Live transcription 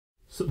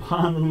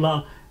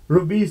Subhanallah,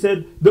 Rabi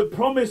said, the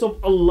promise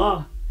of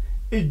Allah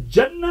is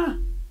Jannah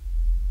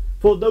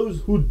for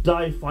those who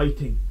die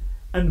fighting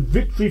and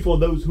victory for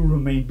those who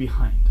remain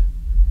behind.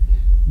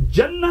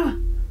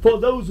 Jannah for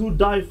those who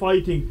die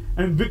fighting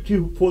and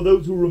victory for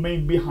those who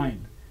remain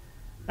behind.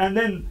 And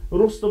then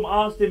Rustam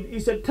asked him, he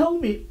said, tell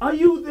me, are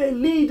you their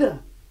leader?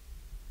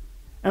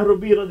 And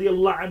Rabi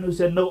radiallahu anhu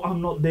said, no,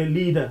 I'm not their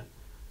leader.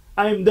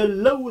 I am the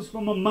lowest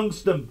from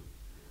amongst them.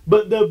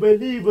 But the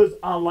believers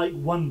are like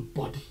one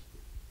body.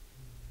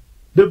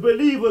 The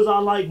believers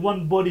are like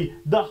one body.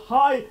 The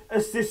high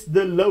assists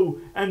the low,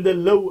 and the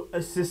low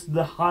assists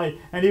the high.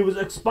 And he was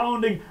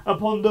expounding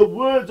upon the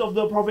words of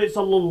the Prophet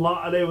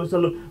sallallahu alaihi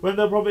wasallam, when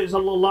the Prophet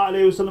sallallahu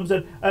alaihi wasallam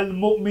said,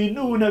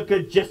 "Al-mu'minuna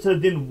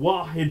ka-jasadin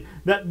wahid,"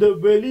 that the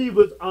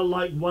believers are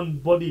like one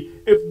body.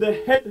 If the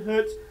head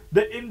hurts,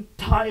 the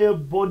entire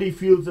body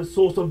feels a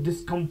source of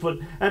discomfort,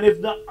 and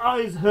if the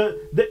eyes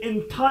hurt, the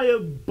entire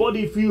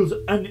body feels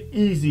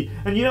uneasy.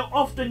 And you know,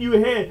 often you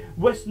hear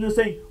Westerners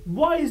saying,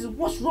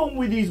 what's wrong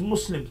with these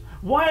Muslims?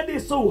 Why are they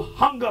so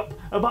hung up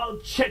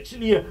about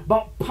Chechnya,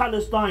 about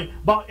Palestine,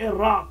 about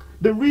Iraq?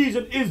 The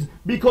reason is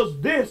because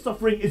their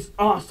suffering is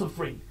our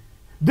suffering,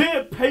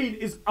 their pain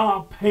is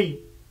our pain.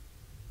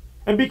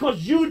 And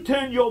because you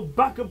turn your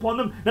back upon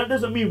them, that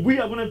doesn't mean we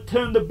are going to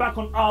turn the back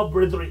on our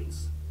brethren.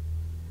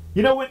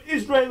 You know, when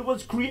Israel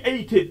was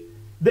created,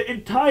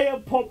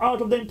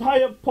 out of the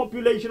entire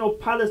population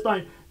of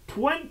Palestine,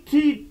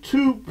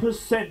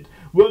 22%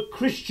 were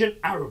Christian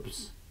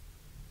Arabs.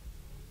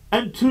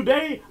 And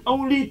today,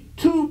 only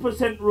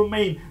 2%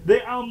 remain.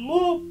 There are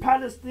more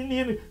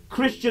Palestinian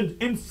Christians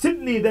in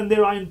Sydney than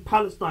there are in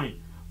Palestine.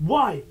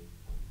 Why?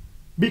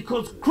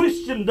 Because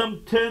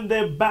Christendom turned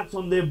their backs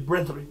on their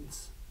brethren.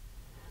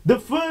 The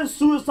first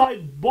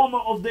suicide bomber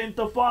of the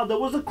Intifada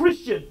was a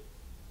Christian.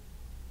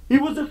 He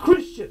was a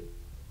Christian.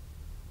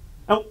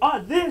 And are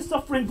they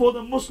suffering for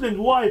the Muslims?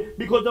 Why?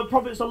 Because the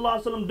Prophet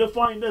ﷺ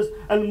defined us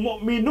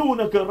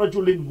al-mu'minuna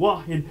ka-rajulin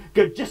wahid,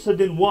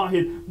 ka-jasadin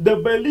wahid. The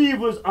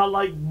believers are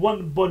like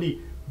one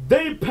body.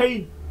 They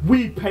pain,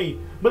 we pain.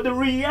 But the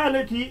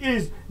reality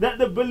is that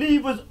the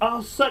believers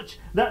are such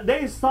that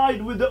they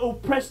side with the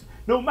oppressed,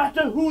 no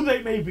matter who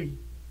they may be.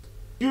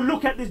 You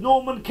look at this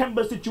Norman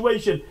Kemba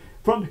situation,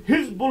 from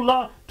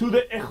Hezbollah to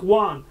the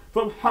Ikhwan,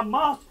 from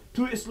Hamas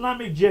to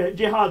Islamic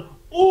Jihad,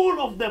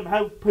 all of them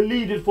have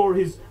pleaded for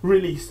his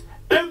release.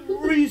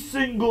 Every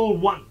single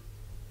one.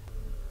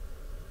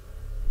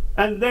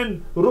 And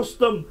then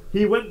Rustam,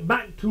 he went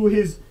back to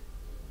his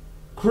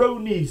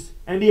cronies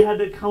and he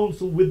had a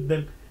council with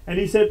them. And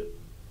he said,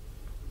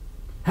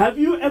 have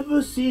you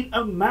ever seen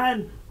a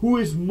man who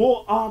is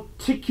more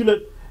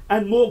articulate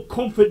and more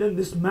confident than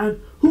this man?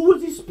 Who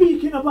was he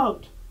speaking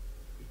about?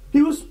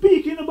 He was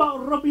speaking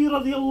about Rabi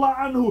radiallahu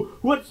anhu,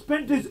 who had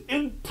spent his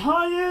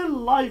entire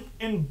life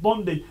in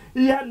bondage.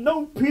 He had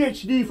no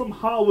PhD from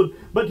Harvard,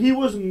 but he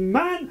was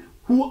man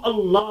who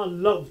Allah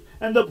loved.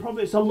 And the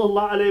Prophet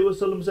sallallahu alaihi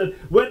wasallam said,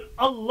 when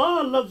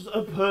Allah loves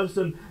a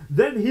person,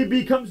 then he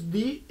becomes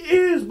the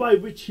ears by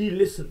which he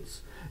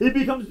listens. He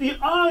becomes the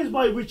eyes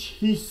by which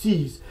he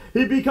sees.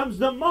 He becomes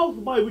the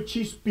mouth by which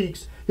he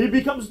speaks. He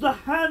becomes the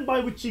hand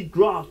by which he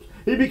grasps.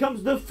 He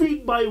becomes the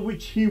feet by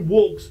which he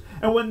walks.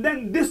 And when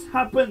then this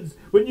happens,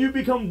 when you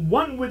become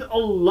one with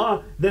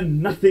Allah,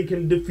 then nothing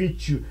can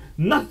defeat you.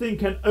 Nothing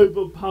can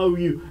overpower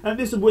you. And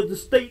this is what the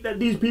state that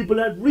these people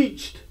had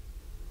reached.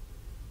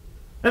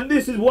 And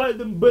this is why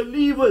the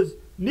believers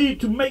need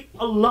to make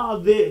Allah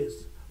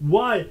theirs.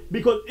 Why?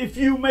 Because if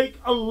you make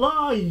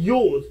Allah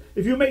yours,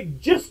 if you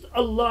make just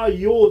Allah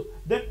yours,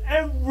 then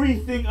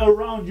everything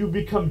around you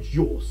becomes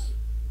yours.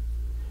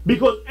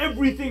 Because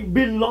everything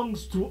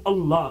belongs to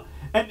Allah.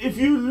 And if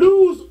you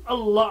lose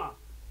Allah,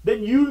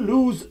 then you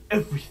lose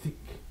everything.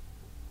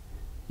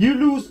 You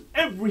lose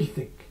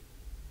everything.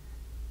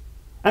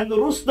 And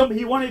Rustam,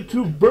 he wanted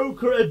to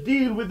broker a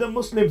deal with the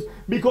Muslims,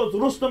 because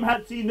Rustam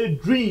had seen a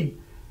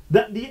dream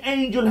that the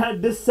angel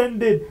had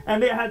descended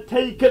and it had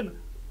taken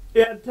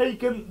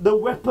the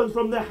weapons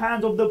from the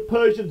hands of the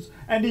Persians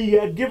and he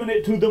had given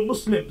it to the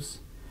Muslims.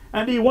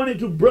 And he wanted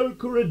to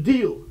broker a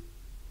deal.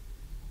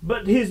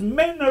 But his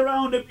men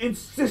around him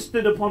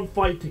insisted upon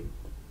fighting.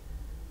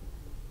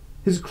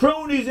 His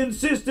cronies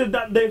insisted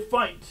that they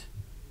fight.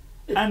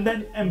 And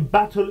then a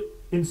battle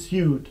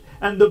ensued.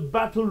 And the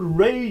battle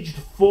raged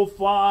for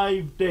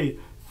 5 days.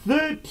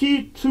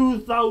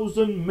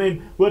 32,000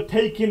 men were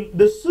taking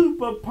the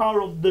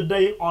superpower of the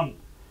day on.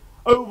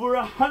 Over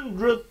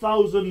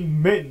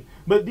 100,000 men.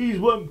 But these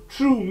were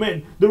true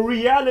men. The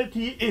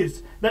reality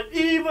is that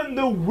even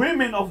the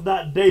women of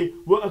that day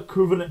were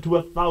equivalent to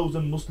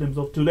 1,000 Muslims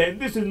of today. And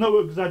this is no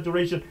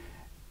exaggeration.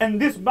 In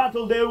this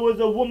battle there was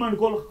a woman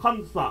called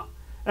Khansa.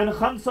 And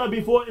Khansa,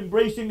 before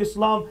embracing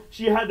Islam,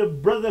 she had a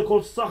brother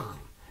called Sakhr.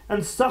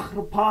 And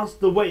Sakhr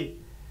passed away.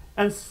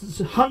 And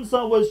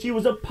Khansa she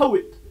was a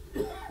poet.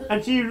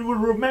 And she would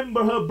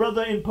remember her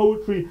brother in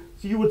poetry.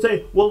 She would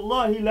say,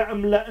 Wallahi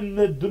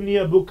la'amla'anna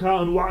dunya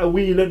bukaan wa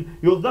awilan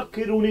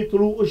yudhakkiruni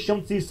tulu'u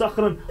shamsi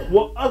sakhran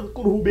wa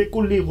adhkuruhu bi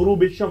kulli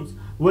ghurubi shams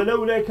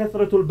وَلَوْلَا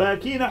كَثْرَةُ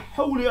الْبَاكِينَ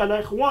حَوْلِي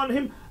عَلَى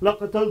إِخْوَانِهِمْ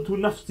لَقَتَلْتُ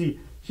نَفْسِي.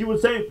 She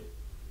would say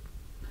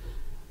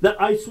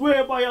that I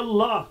swear by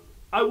Allah,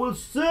 I will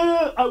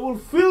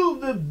fill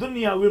the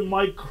dunya with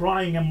my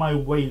crying and my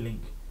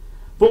wailing.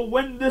 For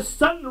when the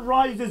sun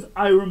rises,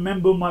 I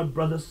remember my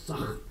brother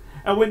Sakhr,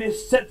 and when it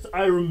sets,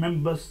 I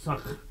remember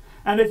Sakhr.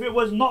 And if it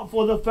was not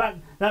for the fact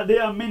that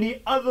there are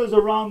many others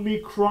around me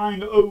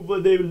crying over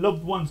their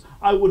loved ones,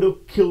 I would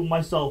have killed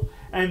myself.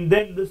 And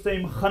then the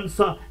same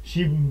Khansa,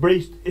 she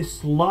embraced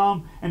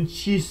Islam and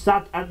she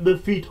sat at the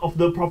feet of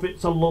the Prophet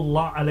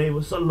sallallahu alaihi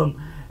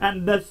wasallam.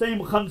 And the same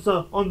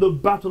Khansa on the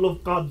Battle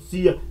of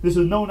Qadisiyah, this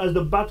is known as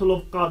the Battle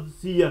of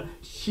Qadisiyah,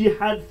 she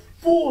had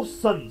 4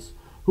 sons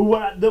who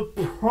were at the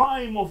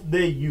prime of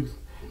their youth.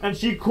 And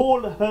she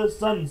called her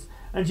sons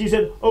and she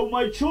said, "Oh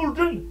my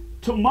children,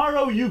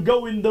 tomorrow you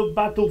go in the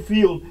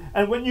battlefield,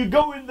 and when you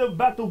go in the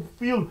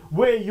battlefield,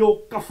 wear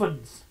your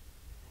kaffans,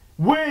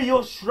 wear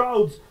your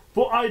shrouds,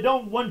 for I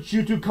don't want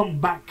you to come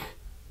back."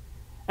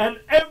 And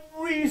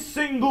every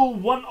single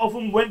one of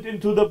them went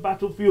into the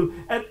battlefield,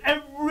 and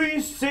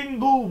every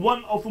single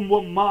one of them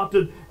were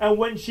martyred. And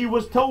when she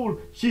was told,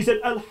 she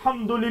said,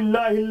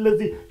 "Alhamdulillah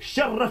alladhi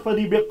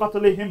sharrafani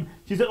biqatlihim."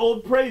 She said,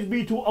 "All praise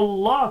be to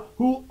Allah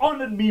who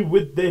honored me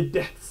with their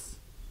deaths."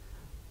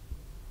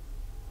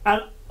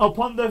 And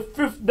upon the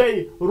 5th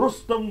day,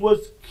 Rustam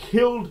was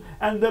killed,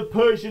 and the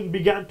Persians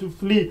began to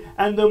flee,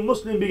 and the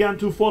Muslims began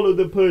to follow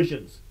the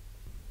Persians.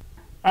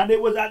 And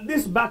it was at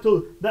this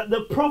battle that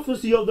the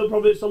prophecy of the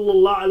Prophet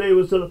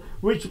ﷺ,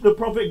 which the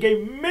Prophet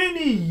gave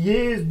many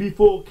years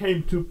before,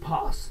 came to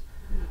pass.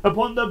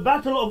 Upon the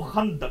battle of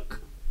Khandaq,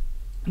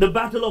 the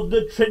battle of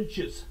the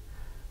trenches,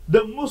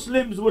 the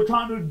Muslims were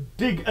trying to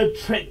dig a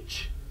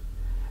trench,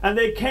 and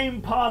they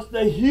came past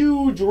a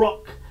huge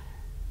rock.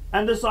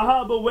 And the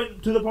Sahaba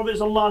went to the Prophet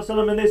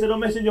ﷺ and they said, "O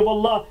Messenger of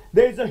Allah,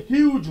 there's a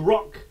huge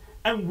rock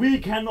and we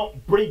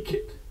cannot break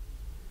it."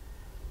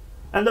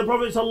 And the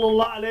Prophet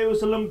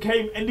ﷺ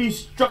came and he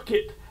struck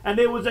it, and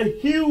there was a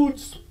huge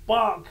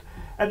spark.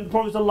 And the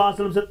Prophet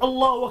ﷺ said,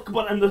 "Allahu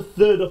Akbar," and the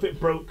third of it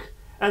broke.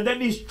 And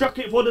then he struck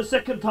it for the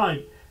 2nd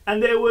time,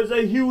 and there was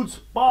a huge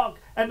spark,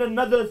 and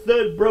another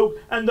third broke.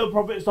 And the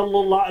Prophet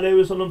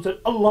ﷺ said,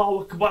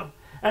 "Allahu Akbar."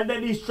 And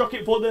then he struck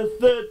it for the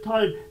 3rd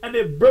time, and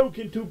it broke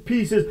into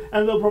pieces.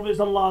 And the Prophet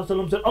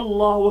ﷺ said,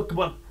 "Allahu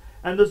Akbar."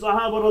 And the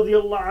Sahaba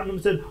radiallahu anhum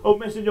said, "O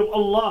Messenger of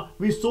Allah,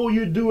 we saw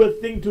you do a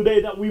thing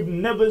today that we've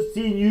never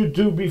seen you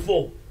do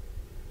before."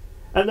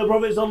 And the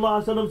Prophet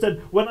ﷺ said,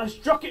 "When I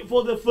struck it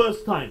for the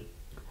 1st time,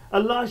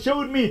 Allah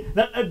showed me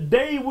that a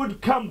day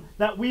would come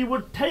that we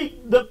would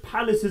take the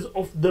palaces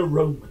of the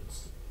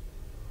Romans.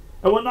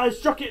 And when I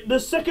struck it the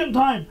 2nd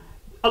time,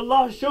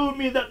 Allah showed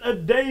me that a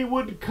day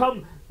would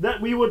come that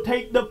we would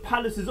take the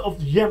palaces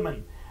of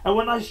Yemen. And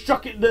when I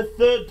struck it the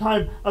 3rd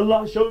time,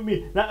 Allah showed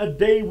me that a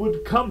day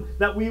would come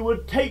that we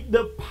would take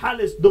the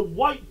palace, the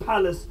White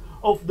Palace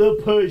of the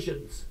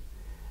Persians."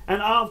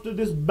 And after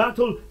this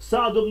battle,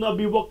 Sa'd ibn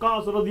Abi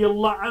Waqqas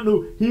radiallahu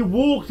anhu, he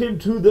walked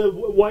into the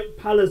White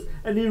Palace,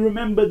 and he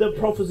remembered the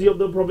prophecy of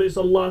the Prophet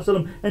sallallahu alaihi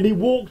wasallam, and he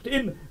walked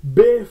in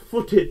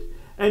barefooted,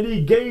 and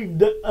he gave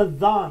the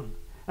adhan.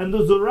 And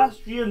the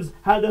Zoroastrians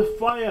had a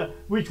fire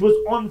which was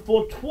on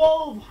for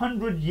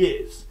 1200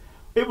 years.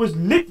 It was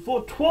lit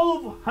for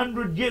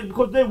 1200 years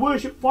because they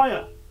worship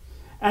fire.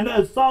 And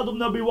as Sa'd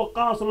ibn Abi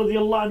Waqqas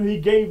radiallahu anhu, he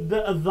gave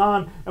the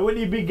adhan, and when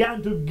he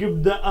began to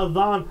give the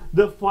adhan,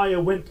 the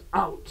fire went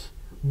out.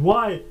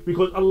 Why?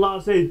 Because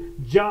Allah says,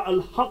 "Ja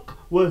al-haq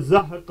wa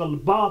zahaqa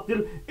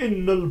al-batil,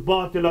 inna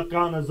al-batila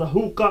kana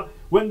zahuqa."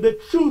 When the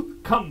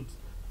truth comes,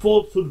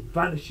 falsehood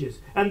vanishes,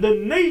 and the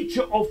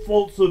nature of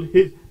falsehood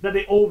is that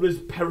it always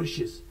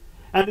perishes.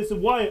 And this is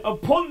why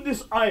upon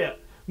this ayah,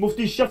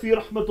 Mufti Shafi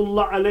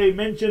rahmatullah alayhi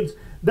mentions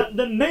that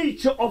the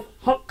nature of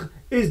haqq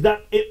is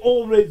that it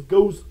always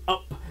goes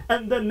up,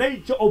 and the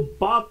nature of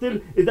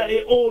batil is that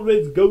it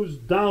always goes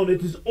down,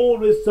 it is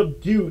always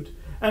subdued.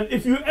 And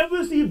if you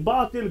ever see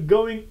batil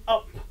going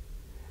up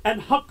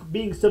and haqq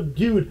being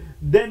subdued,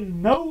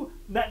 then know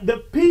that the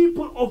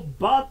people of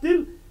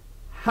batil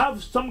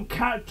have some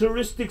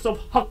characteristics of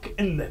haqq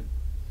in them.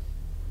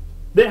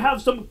 They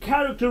have some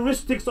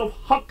characteristics of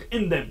haqq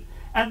in them.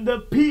 And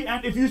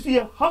if you see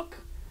a haqq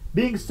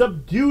being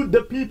subdued,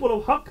 the people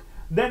of haqq,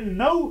 then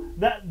know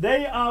that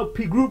they are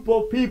a group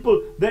of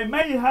people. They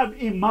may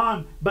have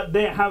iman, but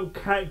they have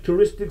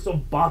characteristics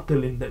of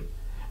batil in them.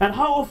 And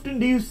how often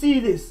do you see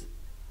this?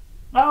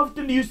 How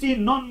often do you see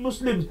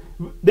non-Muslims?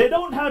 They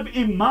don't have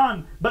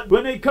iman, but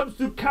when it comes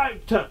to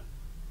character,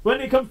 when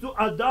it comes to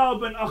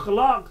adab and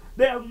akhlaq,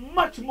 they have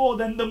much more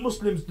than the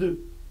Muslims do.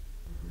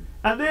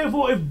 And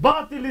therefore, if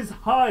batil is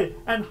high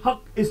and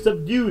haqq is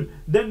subdued,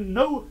 then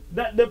know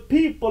that the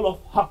people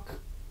of haqq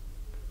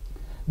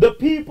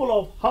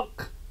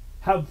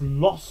have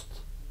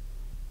lost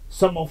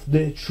some of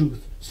their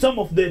truth, some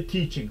of their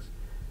teachings.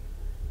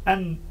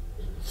 And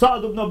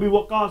Sa'd ibn Abi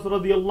Waqqas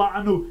radiallahu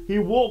anhu, he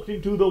walked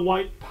into the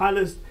White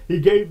Palace, he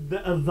gave the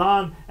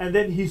adhan, and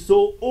then he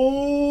saw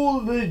all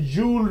the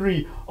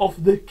jewelry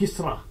of the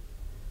Kisra.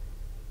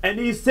 And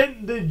he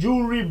sent the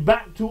jewelry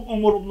back to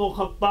Umar ibn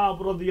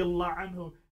Khattab radiyallahu anhu.